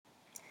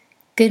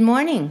Good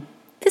morning.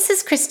 This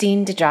is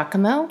Christine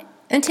DiGiacomo,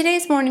 and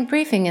today's morning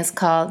briefing is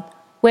called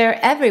Where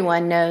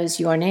Everyone Knows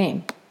Your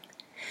Name.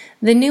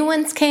 The new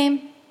ones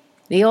came,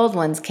 the old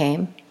ones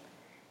came.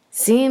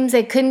 Seems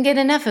they couldn't get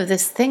enough of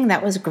this thing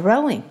that was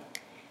growing.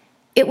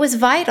 It was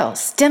vital,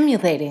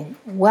 stimulating,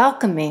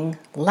 welcoming,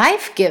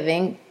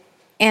 life-giving,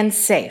 and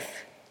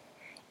safe.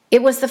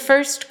 It was the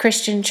first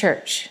Christian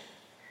church.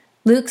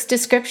 Luke's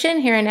description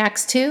here in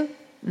Acts 2,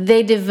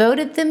 they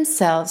devoted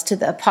themselves to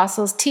the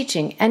apostles'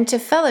 teaching and to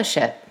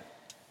fellowship,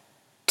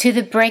 to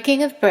the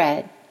breaking of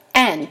bread,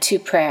 and to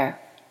prayer.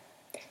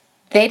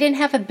 They didn't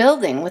have a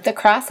building with a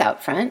cross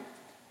out front.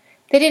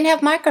 They didn't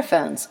have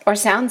microphones or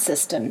sound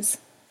systems.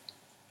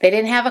 They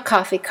didn't have a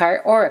coffee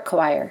cart or a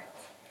choir.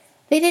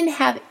 They didn't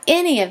have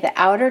any of the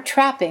outer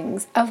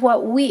trappings of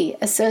what we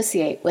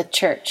associate with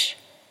church.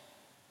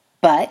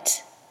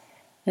 But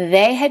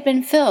they had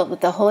been filled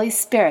with the Holy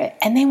Spirit,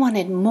 and they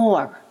wanted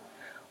more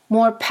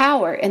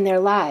power in their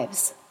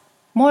lives,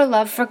 more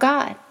love for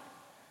God,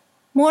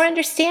 more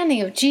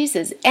understanding of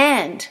Jesus,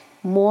 and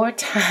more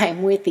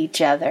time with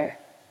each other.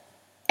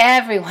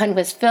 Everyone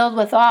was filled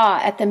with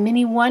awe at the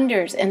many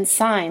wonders and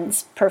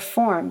signs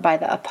performed by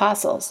the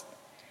apostles.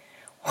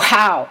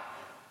 Wow!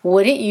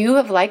 Wouldn't you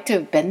have liked to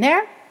have been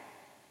there?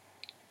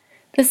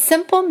 The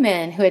simple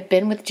men who had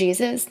been with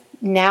Jesus,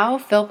 now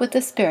filled with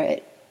the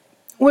Spirit,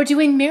 were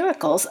doing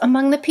miracles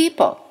among the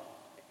people.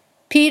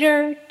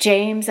 Peter,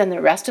 James, and the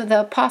rest of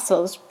the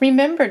apostles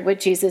remembered what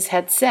Jesus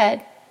had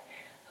said,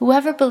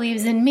 "Whoever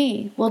believes in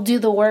me will do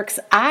the works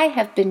I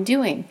have been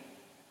doing,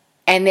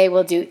 and they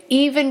will do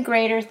even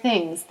greater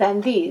things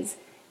than these,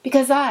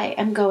 because I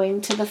am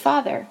going to the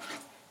Father."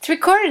 It's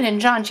recorded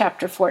in John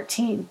chapter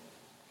 14.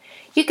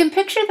 You can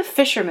picture the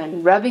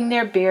fishermen rubbing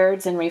their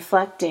beards and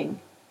reflecting.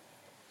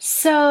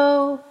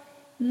 So,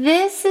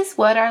 this is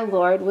what our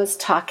Lord was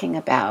talking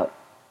about.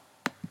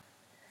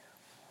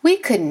 We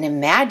couldn't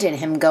imagine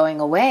him going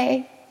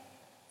away,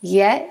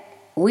 yet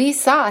we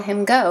saw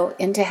him go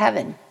into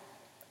heaven.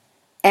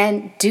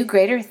 And do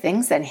greater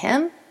things than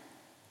him?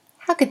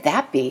 How could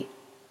that be?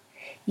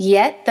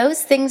 Yet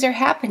those things are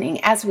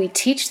happening as we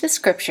teach the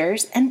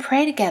scriptures and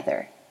pray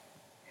together.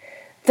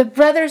 The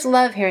brothers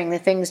love hearing the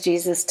things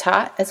Jesus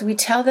taught as we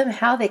tell them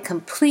how they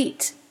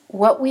complete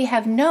what we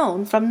have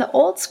known from the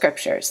old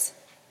scriptures,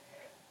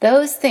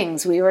 those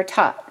things we were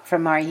taught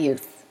from our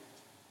youth.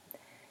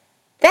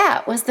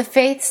 That was the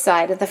faith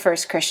side of the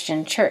first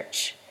Christian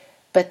church,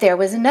 but there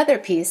was another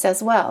piece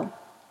as well.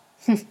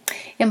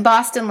 In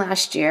Boston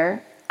last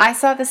year, I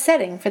saw the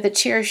setting for the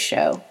Cheers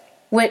show,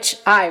 which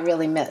I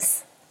really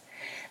miss.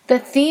 The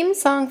theme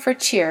song for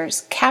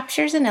Cheers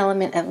captures an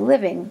element of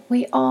living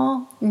we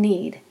all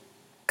need: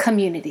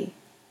 community.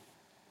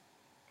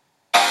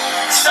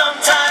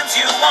 Sometimes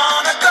you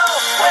want to go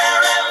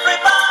where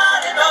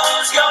everybody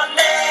knows your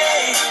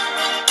name,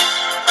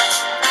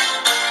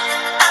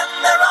 and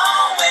they're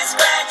always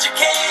glad you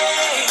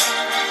came.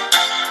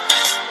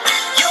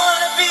 You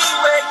want to be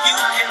where you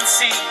can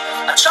see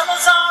our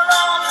troubles are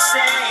all the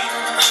same.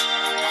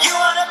 You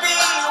want to be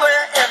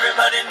where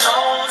everybody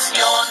knows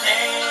your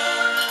name.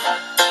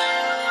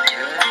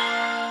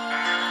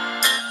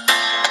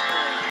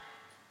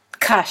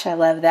 Gosh, I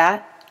love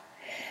that.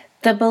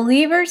 The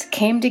believers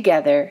came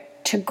together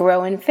to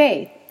grow in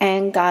faith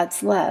and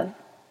God's love,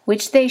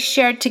 which they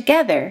shared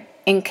together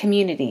in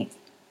community.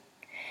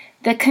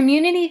 The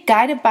community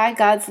guided by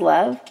God's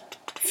love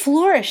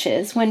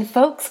flourishes when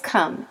folks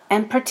come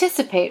and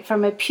participate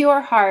from a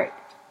pure heart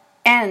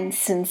and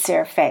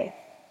sincere faith.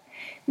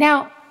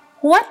 Now,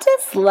 what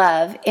does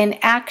love in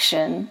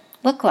action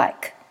look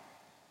like?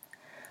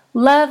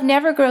 Love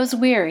never grows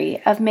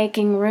weary of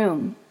making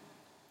room.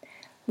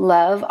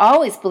 Love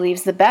always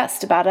believes the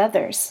best about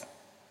others.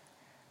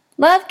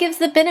 Love gives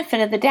the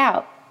benefit of the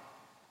doubt,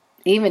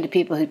 even to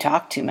people who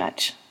talk too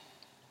much.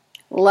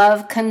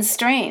 Love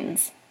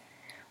constrains.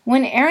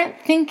 When errant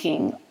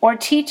thinking or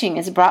teaching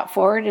is brought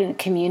forward in a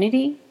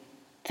community,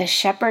 the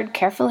shepherd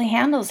carefully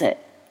handles it,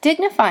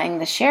 dignifying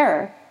the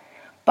sharer,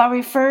 but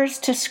refers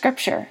to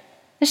Scripture.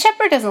 The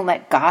shepherd doesn't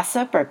let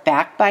gossip or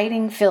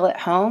backbiting fill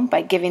at home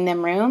by giving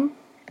them room.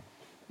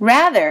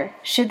 Rather,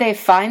 should they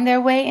find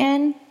their way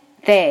in,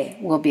 they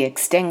will be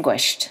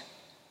extinguished.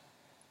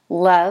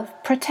 Love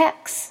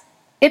protects.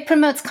 It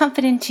promotes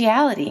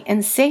confidentiality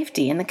and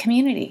safety in the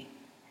community.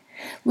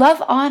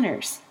 Love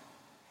honors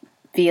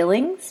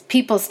feelings,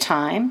 people's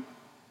time,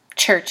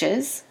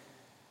 churches,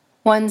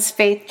 one's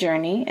faith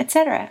journey,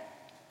 etc.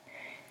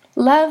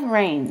 Love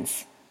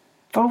reigns,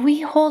 for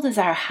we hold as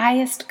our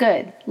highest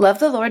good. Love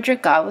the Lord your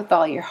God with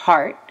all your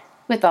heart,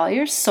 with all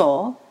your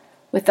soul,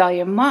 with all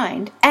your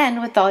mind,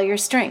 and with all your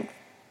strength,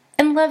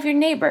 and love your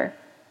neighbor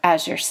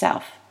as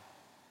yourself.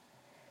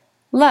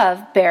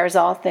 Love bears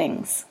all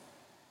things,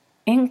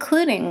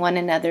 including one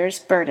another's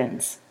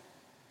burdens.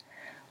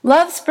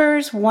 Love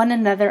spurs one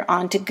another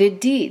on to good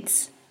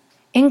deeds,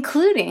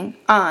 including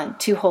on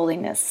to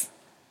holiness.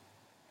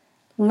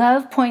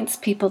 Love points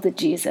people to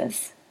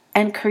Jesus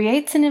and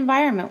creates an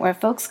environment where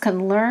folks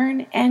can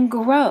learn and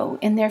grow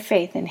in their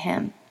faith in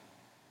Him.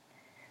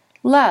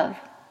 Love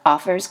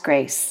offers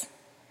grace.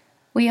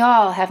 We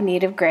all have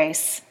need of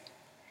grace.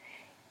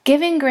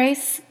 Giving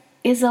grace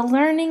is a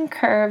learning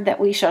curve that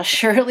we shall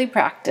surely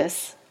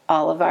practice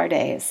all of our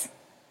days.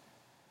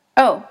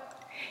 Oh,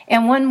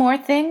 and one more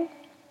thing.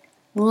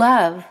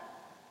 Love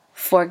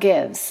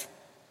forgives.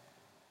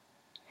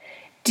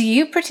 Do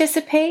you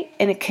participate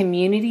in a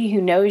community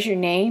who knows your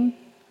name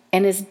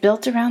and is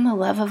built around the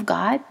love of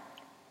God?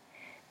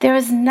 There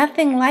is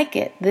nothing like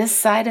it this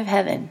side of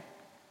heaven.